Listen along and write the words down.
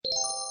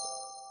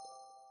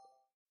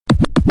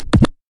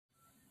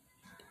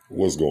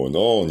What's going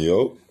on,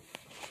 yo?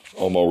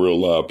 All my real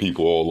live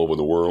people all over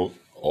the world,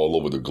 all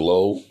over the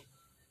globe,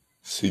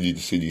 city to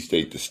city,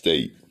 state to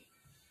state.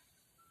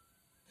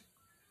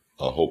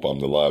 I hope I'm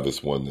the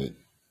livest one that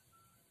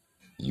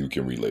you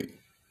can relate.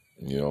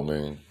 You know what I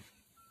mean?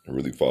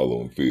 Really follow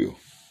and feel.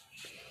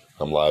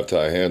 I'm Live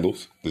Ty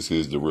Handles. This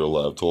is the Real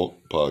Live Talk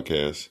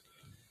podcast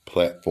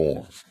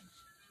platform.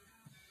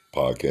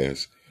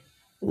 Podcast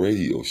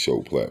radio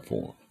show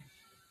platform.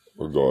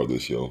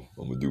 Regardless, yo,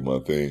 I'm going to do my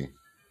thing.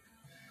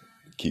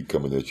 Keep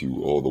coming at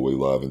you all the way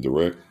live and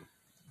direct.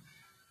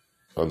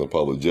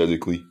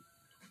 Unapologetically.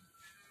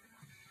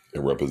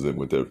 And represent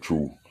what their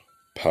true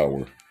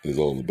power is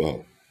all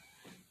about.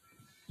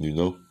 You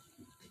know?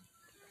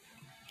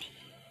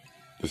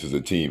 This is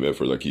a team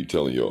effort, I keep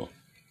telling y'all.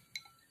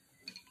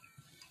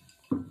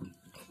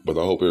 But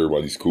I hope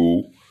everybody's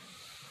cool,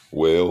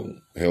 well,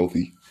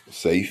 healthy,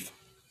 safe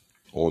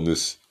on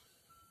this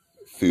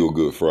Feel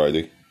Good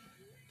Friday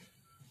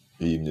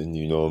evening,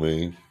 you know what I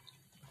mean?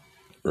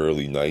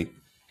 Early night.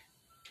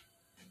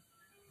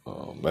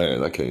 Oh,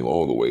 man, I came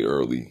all the way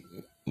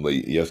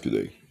late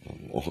yesterday.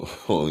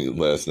 Only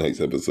last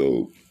night's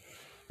episode.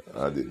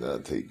 I did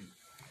not take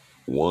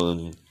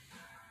one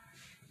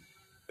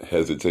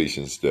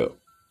hesitation step.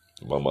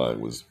 My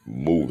mind was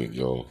moving,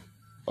 y'all.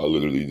 I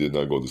literally did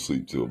not go to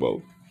sleep till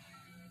about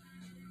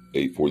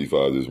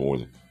 8:45 this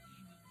morning.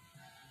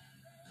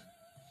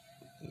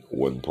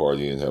 Wasn't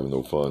partying, having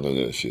no fun, none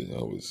of that shit. I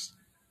was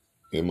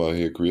in my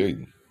head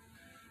creating.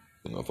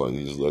 And I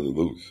finally just let it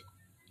loose.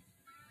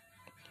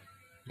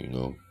 You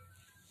know?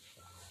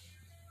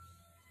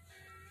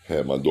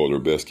 Had my daughter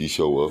Besky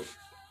show up.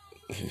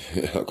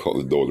 I call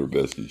her daughter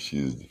Besky.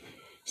 She's the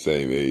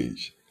same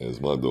age as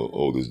my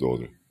oldest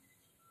daughter.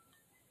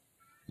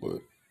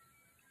 But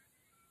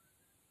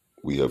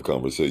we have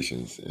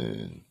conversations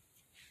and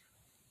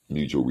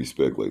mutual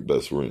respect like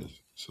best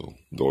friends. So,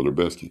 daughter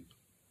Besky.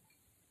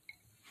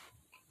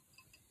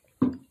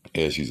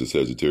 And she's a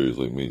Sagittarius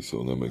like me,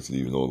 so that makes it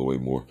even all the way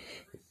more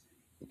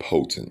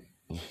potent.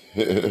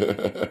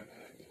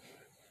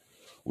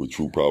 With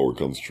true power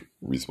comes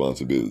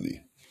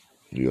responsibility.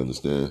 You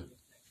understand?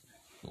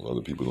 A lot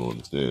of people don't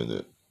understand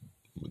that.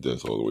 But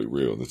that's all the way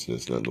real. That's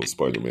not no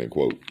Spider-Man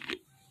quote.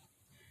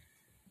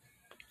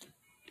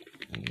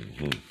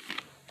 Mm-hmm.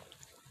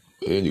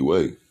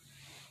 Anyway.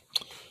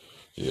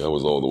 Yeah, I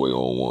was all the way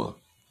on one.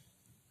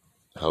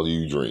 How do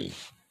you dream?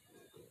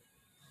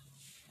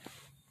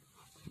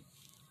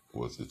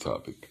 What's the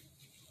topic?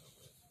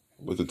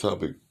 What's the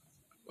topic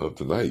of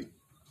tonight?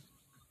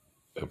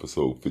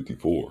 Episode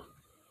 54.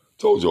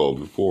 Told y'all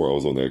before I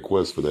was on that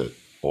quest for that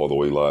all the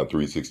way live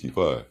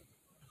 365.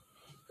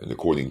 And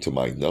according to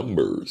my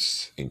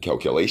numbers and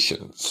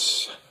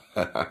calculations,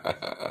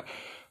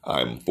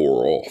 I'm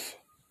 4 off.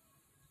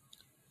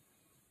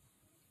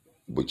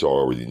 But y'all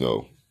already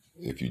know.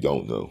 If you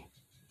don't know,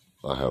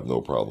 I have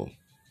no problem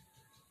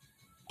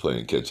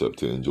playing catch up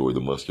to enjoy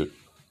the mustard.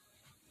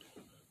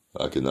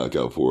 I can knock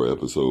out 4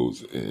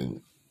 episodes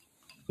in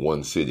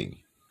one sitting.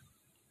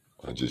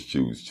 I just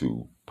choose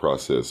to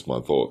process my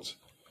thoughts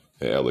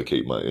and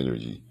allocate my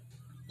energy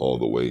all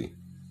the way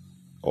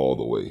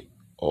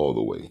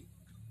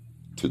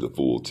to the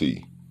full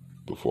T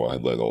before I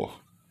let off.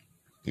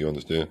 You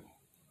understand?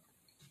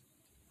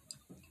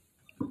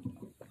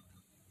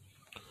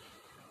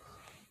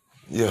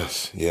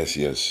 Yes.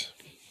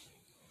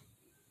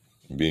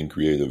 Being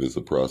creative is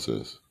a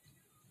process.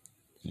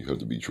 You have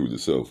to be true to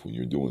self when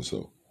you're doing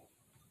so.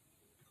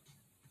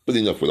 But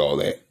enough with all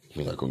that.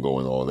 We're not going to go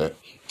into all that.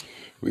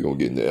 We're going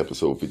to get into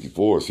episode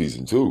 54,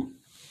 season 2.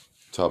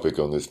 Topic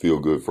on this Feel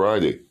Good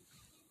Friday.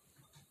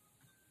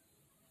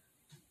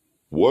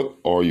 What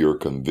are your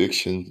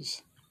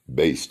convictions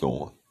based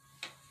on?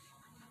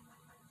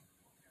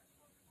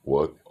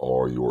 What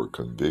are your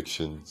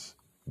convictions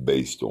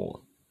based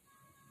on?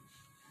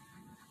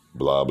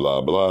 Blah,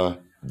 blah, blah, ...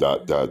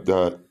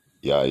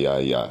 Yeah.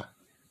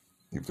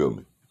 You feel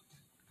me?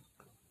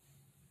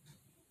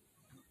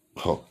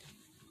 Oh,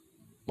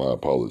 my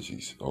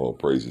apologies. All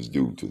praises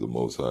due to the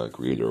Most High,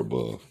 Creator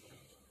above,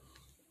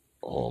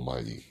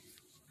 Almighty.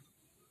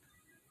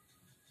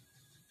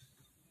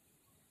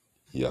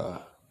 Yeah.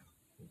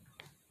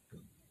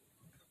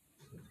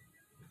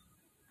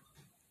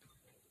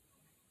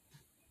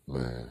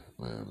 Man.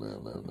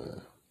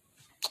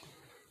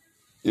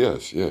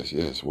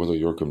 Yes. What are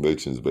your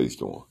convictions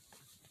based on?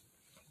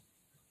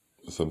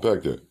 Let's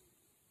unpack that.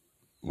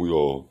 We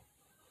all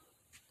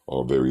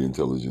are very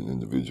intelligent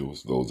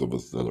individuals. Those of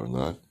us that are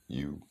not,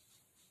 you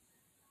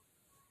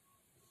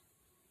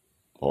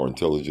are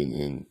intelligent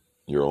in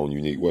your own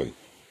unique way.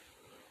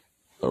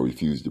 I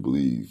refuse to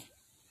believe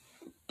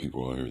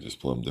people out here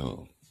just plumb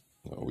dumb.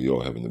 We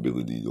all have an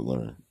ability to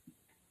learn.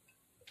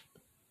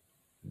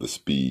 The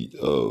speed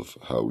of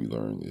how we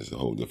learn is a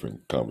whole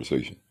different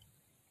conversation.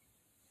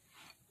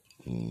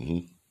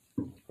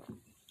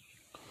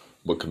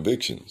 But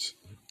convictions,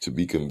 to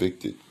be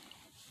convicted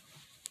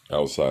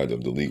outside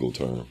of the legal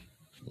term,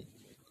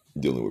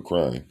 dealing with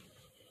crime,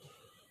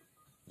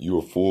 you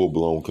are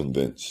full-blown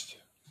convinced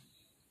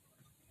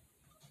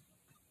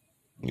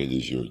It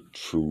is your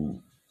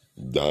true,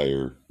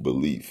 dire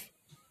belief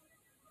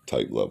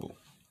type level.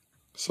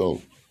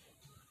 So,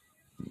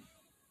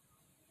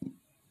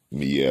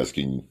 me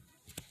asking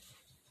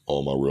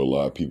all my real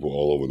live people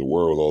all over the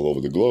world, all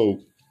over the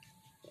globe,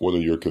 what are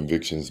your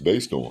convictions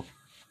based on?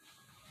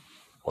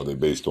 Are they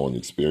based on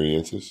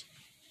experiences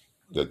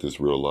that this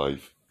real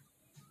life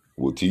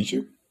will teach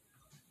you?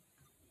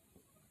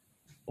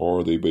 Or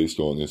are they based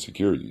on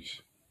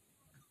insecurities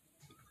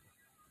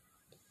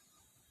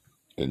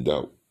and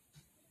doubt?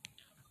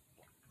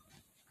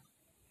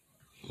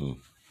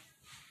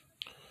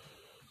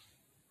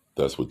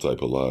 That's what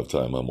type of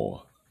lifetime I'm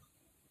on.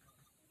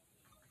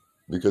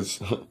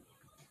 Because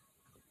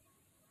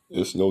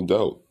it's no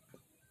doubt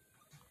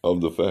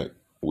of the fact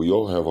we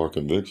all have our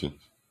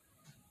convictions.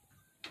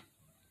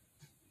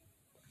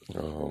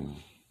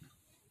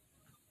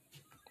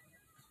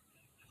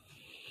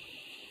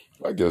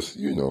 I guess,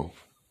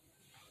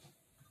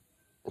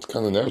 it's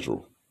kind of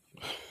natural.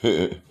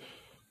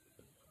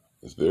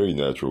 It's very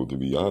natural, to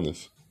be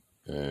honest.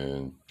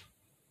 And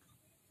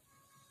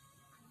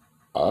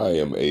I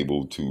am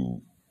able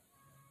to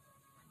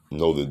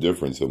know the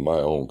difference of my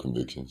own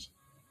convictions.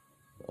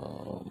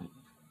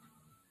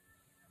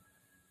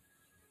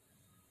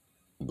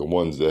 The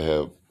ones that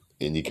have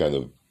any kind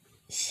of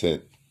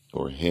scent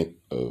or hint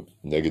of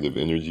negative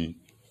energy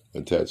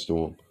attached to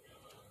them,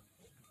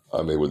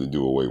 I'm able to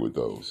do away with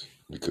those,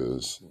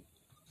 because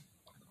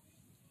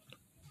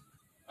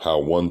how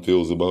one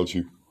feels about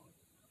you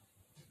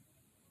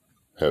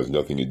has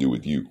nothing to do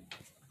with you.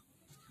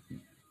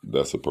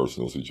 That's a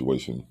personal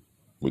situation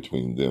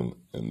between them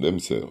and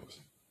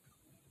themselves.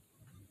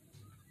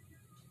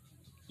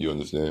 You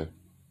understand?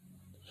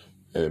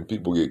 And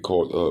people get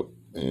caught up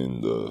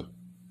in the...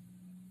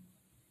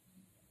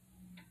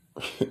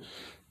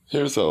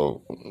 Here's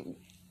how...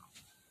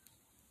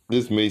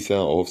 This may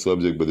sound off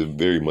subject, but it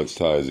very much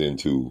ties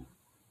into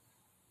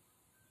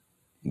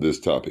this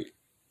topic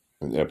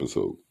and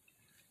episode.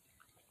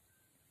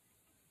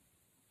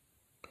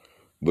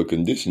 The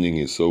conditioning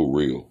is so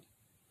real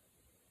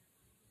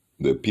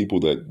that people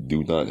that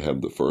do not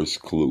have the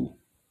first clue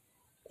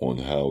on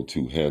how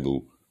to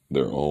handle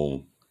their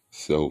own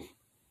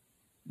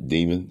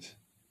self-demons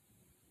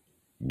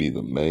be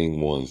the main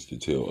ones to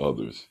tell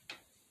others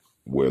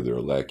where they're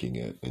lacking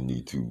at and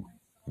need to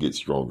get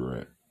stronger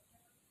at.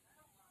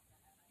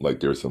 Like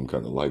they're some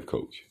kind of life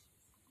coach.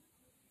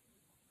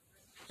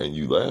 And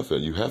you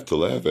have to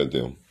laugh at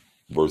them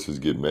versus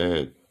get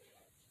mad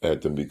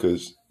at them,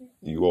 because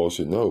you all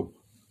should know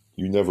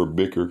you never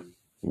bicker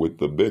with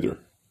the bitter.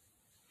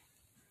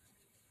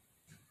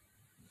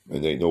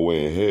 And ain't no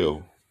way in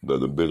hell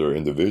that a bitter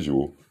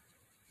individual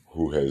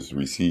who has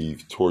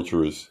received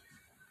torturous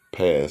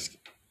past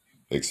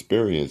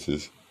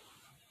experiences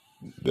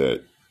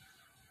that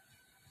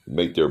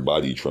make their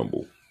body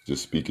tremble,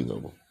 just speaking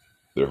of them.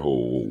 Their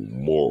whole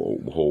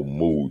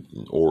mood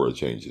and aura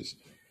changes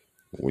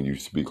when you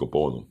speak up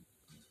on them.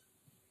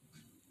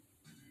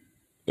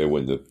 And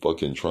when the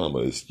fucking trauma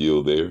is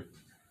still there,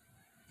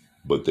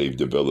 but they've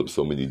developed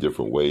so many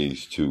different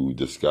ways to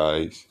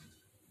disguise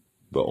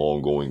the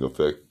ongoing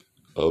effect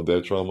of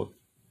that trauma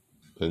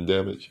and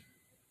damage,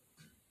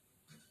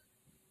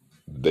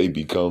 they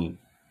become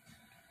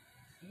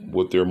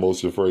what they're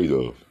most afraid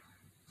of: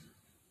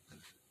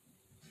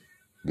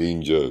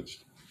 being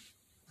judged.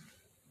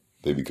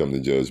 They become the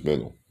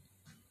judgmental.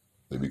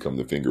 They become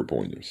the finger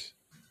pointers.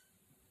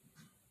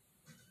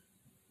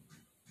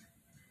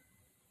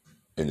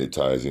 And it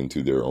ties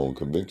into their own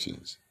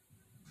convictions.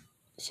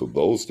 So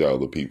those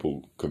style of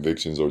people,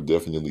 convictions are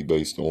definitely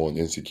based on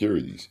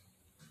insecurities,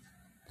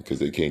 because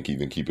they can't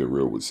even keep it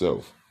real with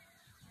self.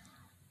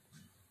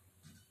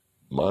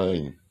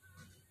 Mine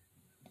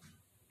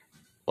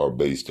are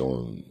based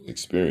on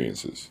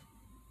experiences.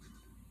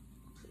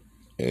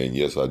 And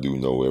yes, I do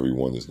know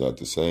everyone is not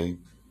the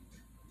same.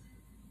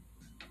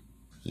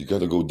 You got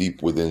to go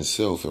deep within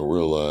self and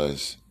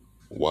realize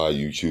why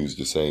you choose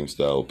the same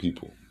style of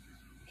people.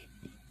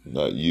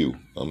 Not you.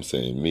 I'm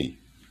saying me.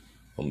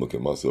 I'm looking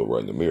at myself right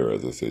in the mirror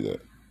as I say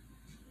that.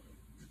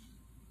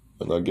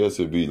 And I guess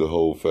it'd be the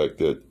whole fact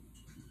that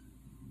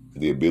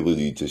the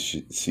ability to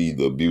see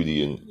the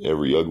beauty in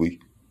every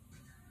ugly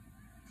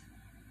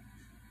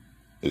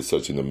is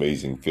such an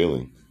amazing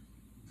feeling.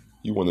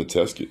 You want to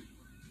test it.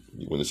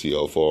 You want to see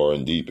how far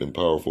and deep and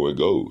powerful it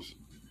goes.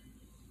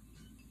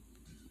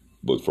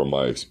 But from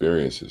my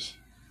experiences,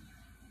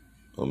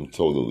 I'm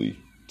totally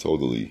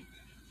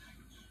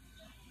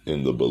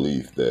in the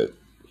belief that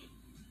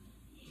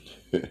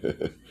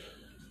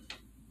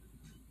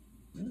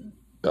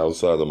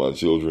outside of my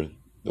children,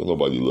 don't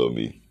nobody love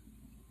me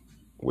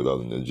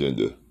without an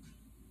agenda.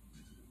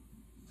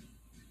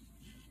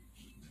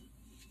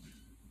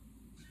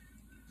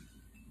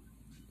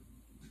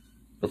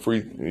 A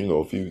free,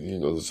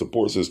 the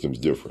support system's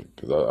different,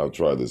 because I've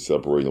tried to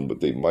separate them,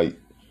 but they might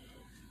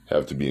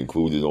have to be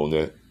included on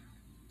that,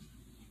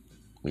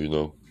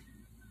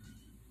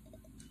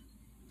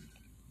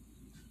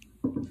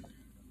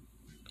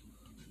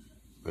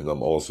 And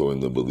I'm also in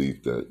the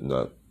belief that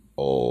not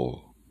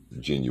all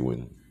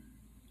genuine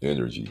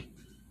energy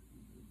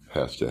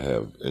has to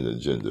have an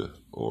agenda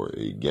or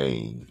a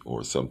gain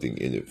or something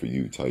in it for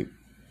you type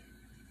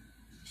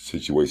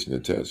situation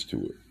attached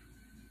to it.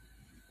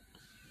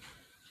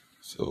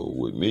 So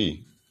with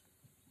me,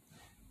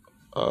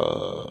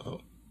 I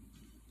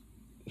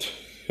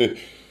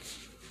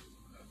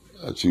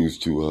choose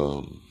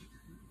to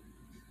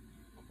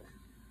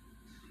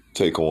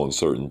take on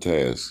certain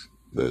tasks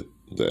that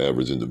the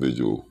average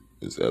individual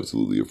is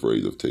absolutely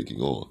afraid of taking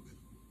on.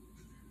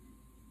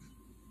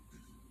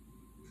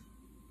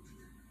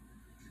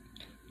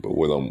 But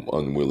what I'm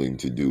unwilling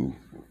to do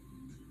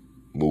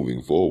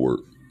moving forward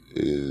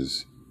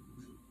is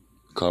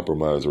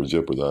compromise or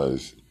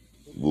jeopardize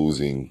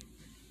losing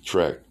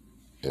track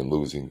and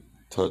losing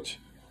touch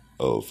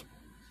of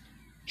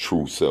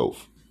true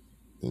self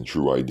and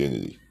true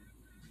identity.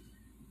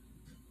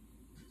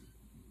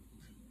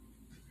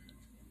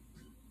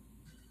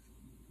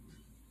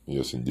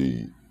 Yes,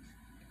 indeed.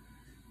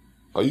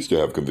 I used to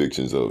have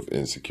convictions of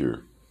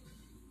insecure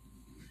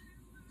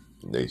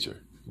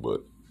nature,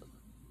 but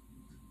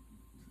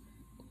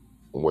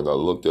when I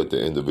looked at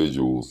the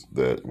individuals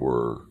that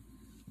were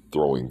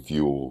throwing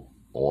fuel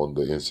on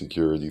the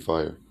insecurity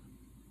fire,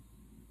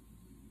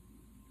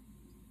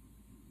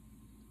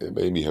 it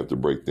made me have to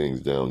break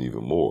things down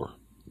even more.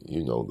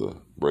 You know, the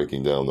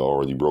breaking down the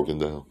already broken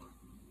down.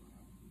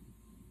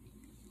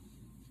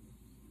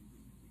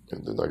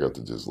 And then I got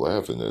to just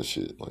laughing at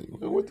shit. Like,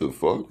 man, what the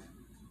fuck?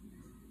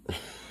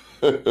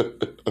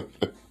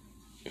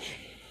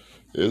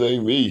 It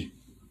ain't me.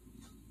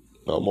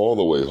 I'm all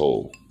the way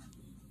whole.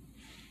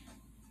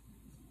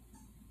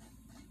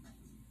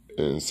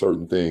 And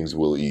certain things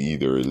will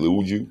either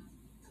elude you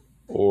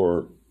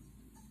or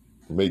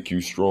make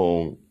you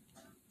strong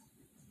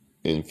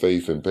in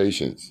faith and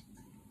patience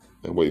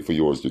and wait for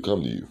yours to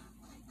come to you.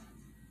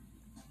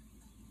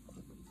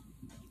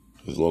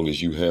 As long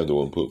as you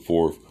handle and put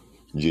forth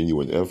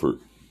genuine effort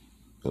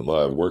and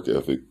live work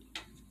ethic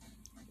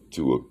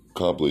to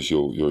accomplish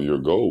your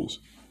goals.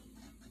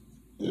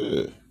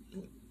 Yeah.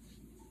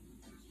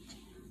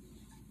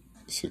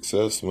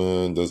 Success,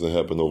 man, doesn't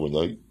happen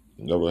overnight.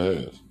 Never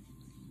has.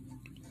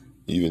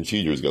 Even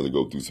cheaters got to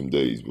go through some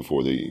days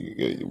before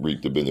they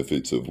reap the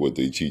benefits of what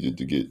they cheated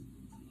to get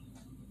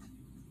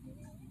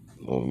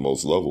on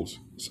most levels.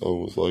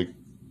 So it's like,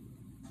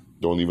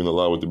 don't even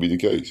allow it to be the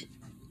case.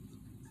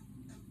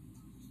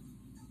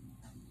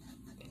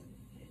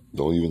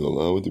 Don't even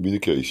allow it to be the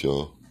case,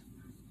 y'all.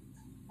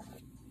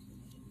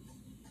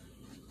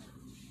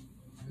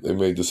 They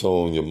made the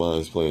song, Your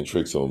Mind's Playing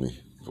Tricks on Me,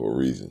 for a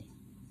reason.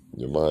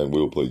 Your mind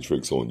will play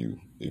tricks on you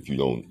if you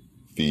don't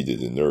feed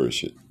it and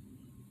nourish it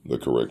the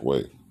correct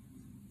way.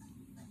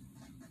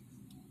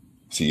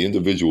 See,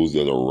 individuals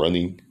that are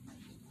running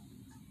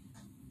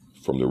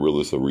from the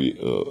realest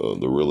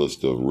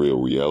of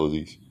real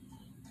realities,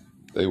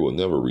 they will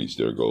never reach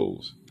their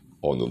goals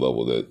on the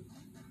level that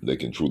they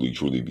can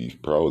truly be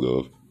proud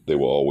of. They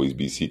will always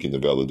be seeking the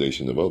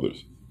validation of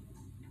others.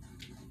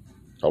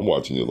 I'm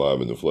watching it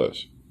live in the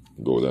flesh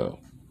go down.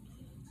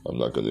 I'm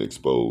not going to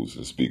expose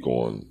and speak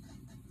on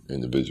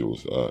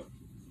individuals. I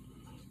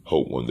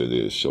hope one day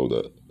they show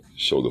the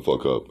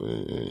fuck up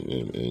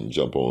and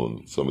jump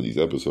on some of these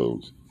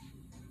episodes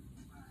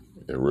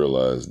and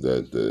realize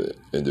that the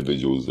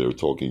individuals they're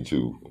talking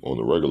to on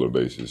a regular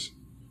basis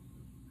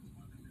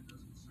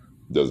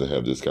doesn't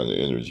have this kind of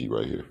energy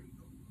right here.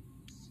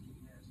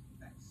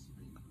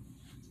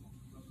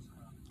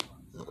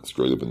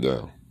 Straight up and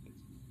down.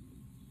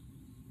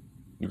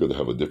 You got to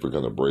have a different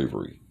kind of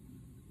bravery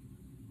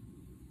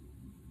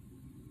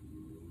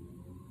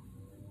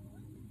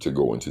to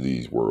go into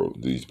these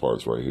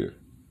parts right here.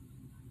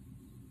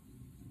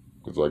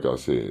 Because like I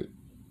said,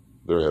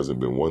 there hasn't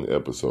been one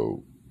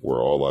episode where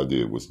all I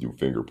did was do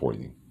finger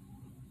pointing.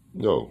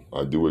 No,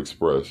 I do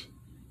express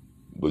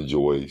the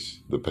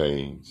joys, the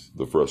pains,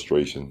 the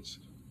frustrations,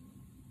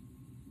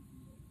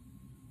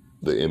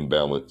 the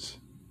imbalance,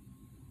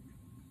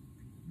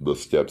 the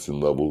steps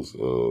and levels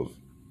of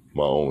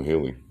my own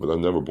healing. But I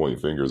never point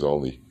fingers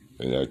only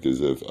and act as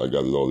if I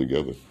got it all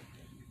together.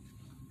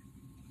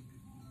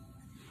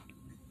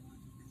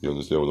 You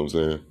understand what I'm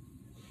saying?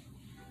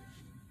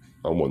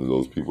 I'm one of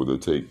those people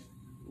that take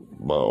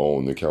my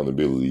own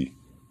accountability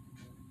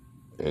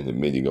and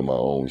admitting of my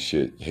own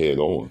shit head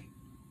on.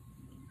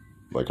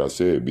 Like I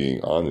said,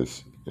 being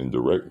honest and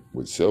direct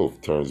with self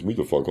turns me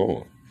the fuck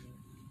on.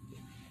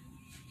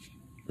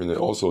 And it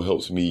also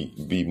helps me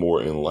be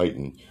more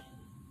enlightened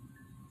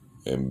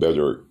and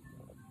better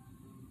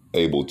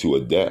able to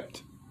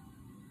adapt.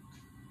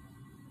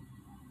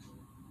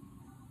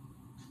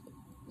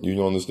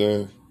 You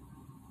understand?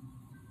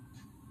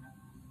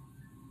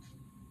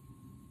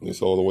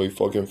 It's all the way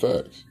fucking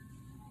facts.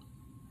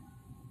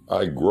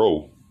 I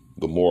grow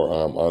the more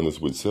I'm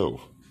honest with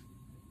self.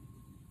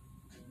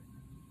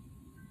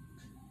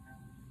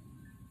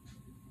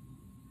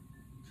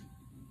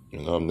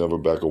 And I'll never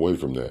back away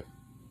from that.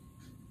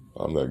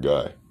 I'm that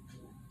guy.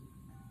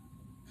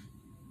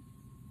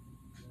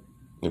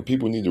 And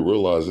people need to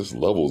realize there's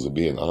levels of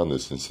being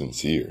honest and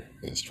sincere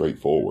and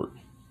straightforward.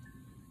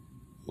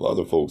 A lot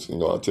of folks,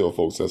 I tell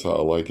folks that's how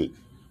I like it.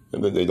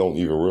 And then they don't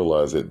even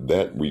realize that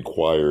that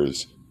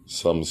requires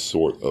some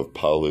sort of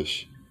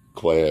polish,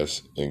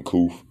 class, and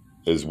coof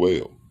as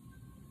well.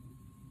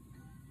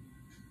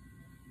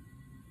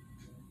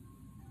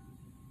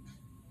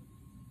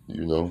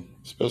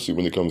 Especially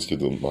when it comes to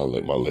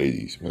my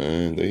ladies,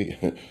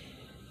 man.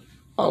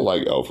 I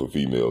like alpha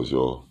females,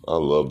 y'all. I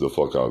love the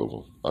fuck out of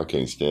them. I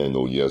can't stand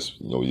no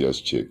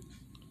yes chick.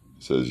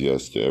 Says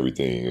yes to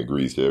everything,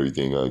 agrees to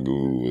everything I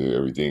do,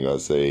 everything I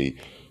say.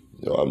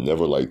 I've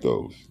never liked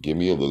those. Give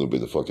me a little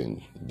bit of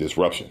fucking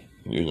disruption.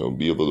 Be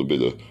a little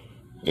bit of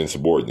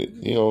insubordinate.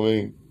 You know what I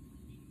mean?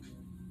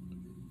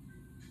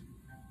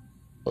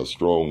 A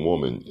strong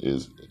woman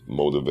is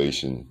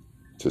motivation,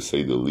 to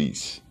say the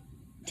least,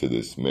 to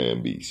this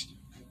man beast.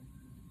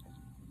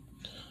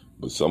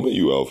 But some of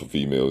you alpha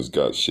females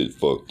got shit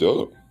fucked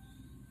up.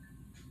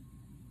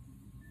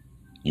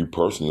 You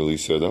personally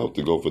set out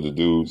to go for the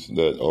dudes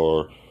that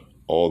are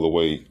all the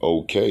way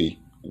okay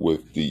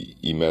with the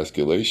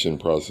emasculation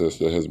process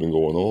that has been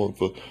going on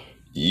for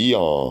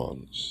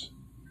eons.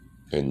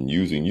 And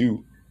using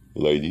you,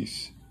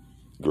 ladies,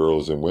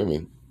 girls, and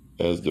women,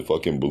 as the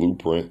fucking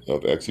blueprint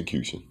of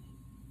execution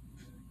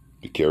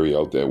to carry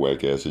out that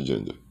whack-ass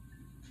agenda.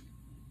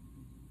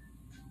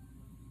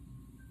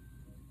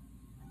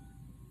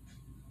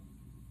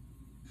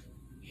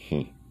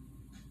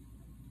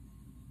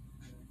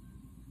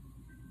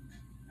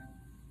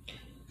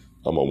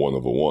 I'm a one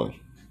of a one.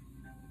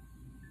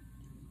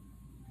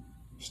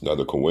 It's not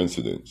a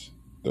coincidence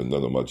that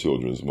none of my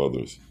children's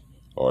mothers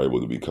are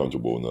able to be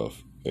comfortable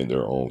enough in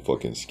their own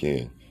fucking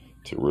skin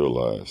to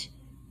realize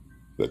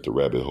that the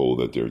rabbit hole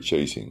that they're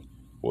chasing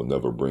will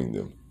never bring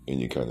them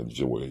any kind of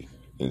joy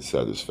and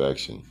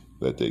satisfaction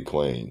that they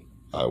claim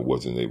I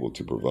wasn't able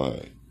to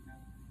provide.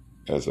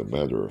 As a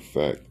matter of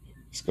fact,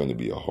 it's going to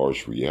be a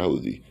harsh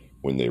reality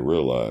when they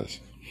realize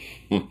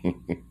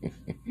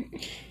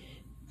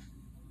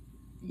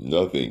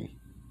nothing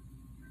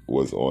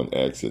was on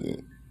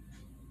accident.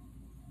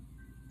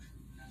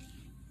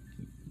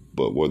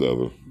 But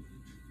whatever.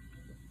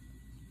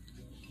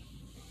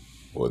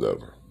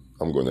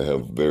 I'm going to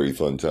have a very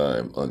fun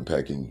time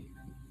unpacking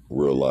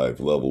real life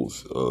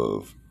levels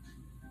of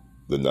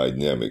the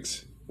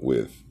dynamics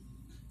with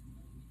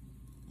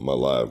my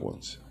live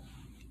ones.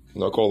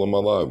 And I call them my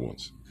live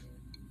ones.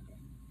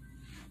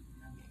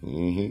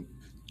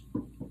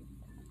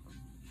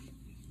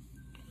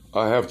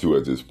 I have to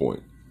at this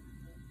point.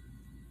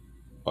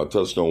 I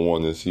touched on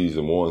one in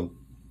season 1,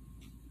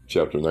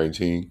 chapter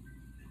 19.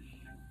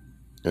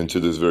 And to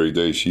this very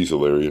day, she's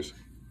hilarious.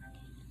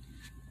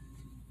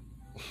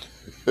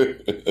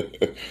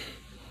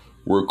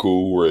 We're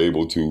cool. We're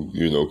able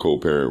to,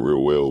 co-parent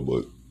real well.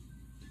 But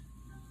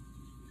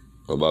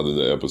a lot of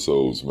the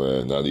episodes,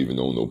 man, not even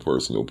on no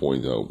personal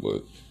point out,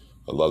 but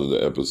a lot of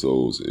the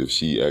episodes, if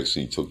she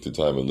actually took the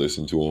time and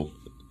listened to them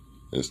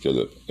instead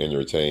of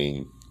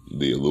entertain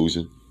the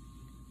illusion,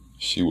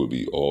 she would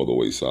be all the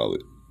way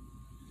solid.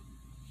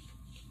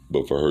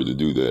 But for her to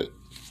do that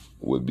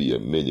would be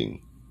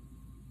admitting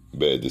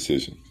bad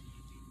decision.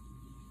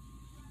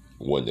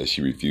 One that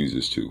she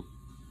refuses to.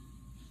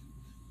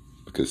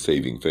 Because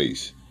saving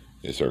face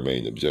is her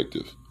main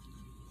objective.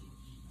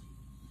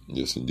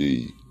 Yes,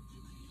 indeed.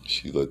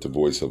 She let the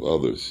voice of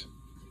others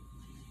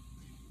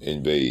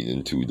invade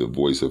into the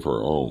voice of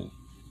her own.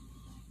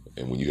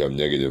 And when you have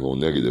negative on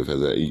negative,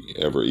 has that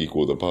ever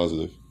equaled a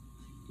positive?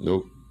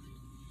 Nope.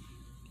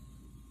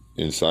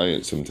 In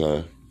science,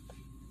 sometimes.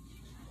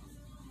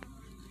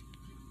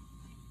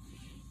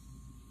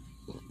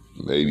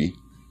 Maybe.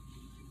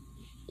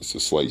 It's a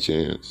slight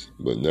chance,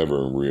 but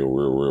never in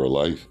real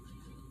life.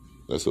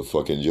 That's a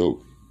fucking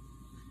joke.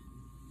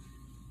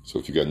 So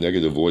if you got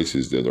negative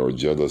voices that are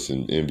jealous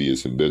and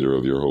envious and bitter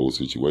of your whole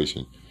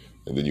situation,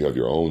 and then you have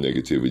your own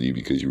negativity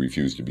because you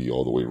refuse to be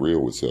all the way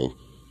real with self,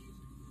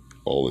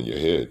 all in your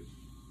head,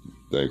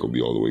 that ain't gonna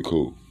be all the way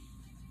cool.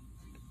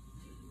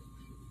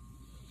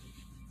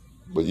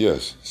 But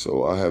yes,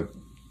 so I have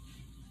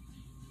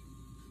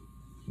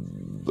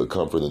the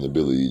comfort and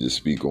ability to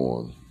speak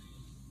on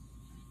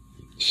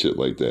shit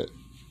like that.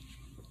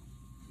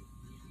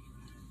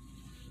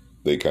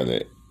 They kind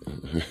of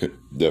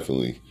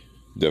definitely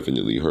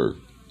her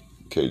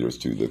caters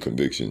to the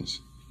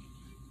convictions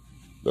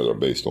that are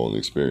based on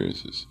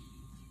experiences,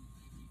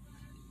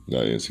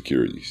 not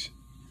insecurities.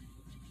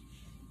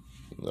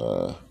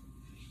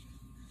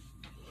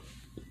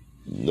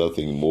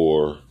 Nothing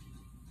more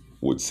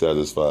would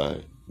satisfy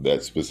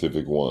that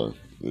specific one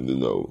than to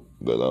know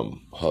that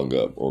I'm hung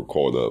up or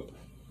caught up,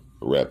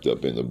 wrapped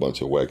up in a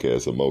bunch of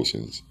whack-ass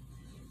emotions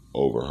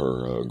over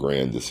her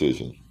grand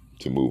decision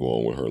to move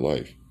on with her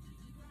life.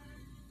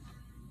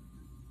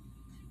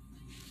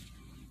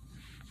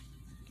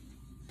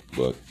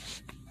 But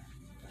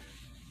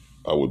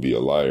I would be a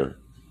liar,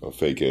 a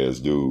fake-ass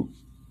dude,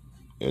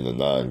 and a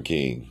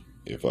non-king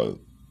if I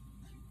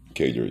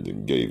catered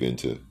and gave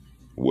into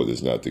what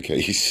is not the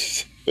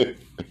case to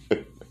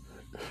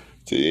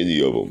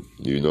any of them,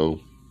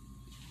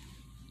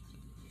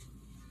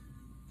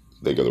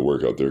 They got to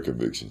work out their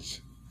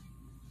convictions.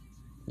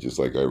 just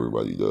like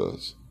everybody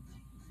does.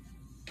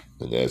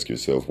 And ask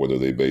yourself, what are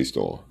they based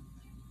on?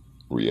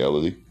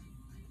 Reality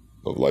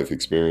of life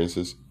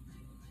experiences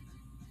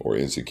or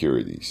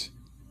insecurities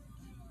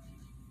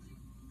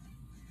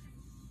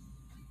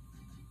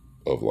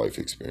of life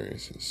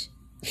experiences?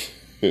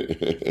 I'm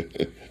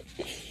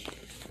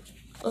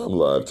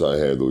Live Tie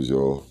Handles,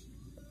 y'all.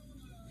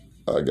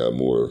 I got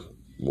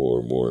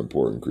more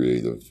important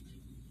creative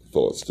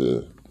thoughts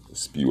to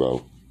spew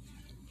out.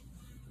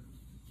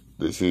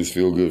 This is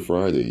Feel Good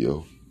Friday,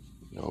 yo.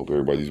 I hope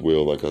everybody's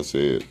well, like I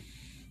said.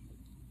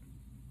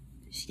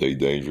 Stay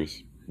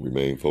dangerous,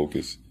 remain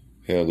focused,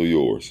 handle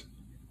yours.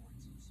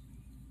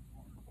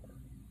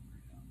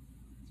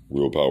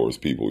 Real power is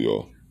people,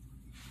 y'all.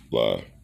 Live.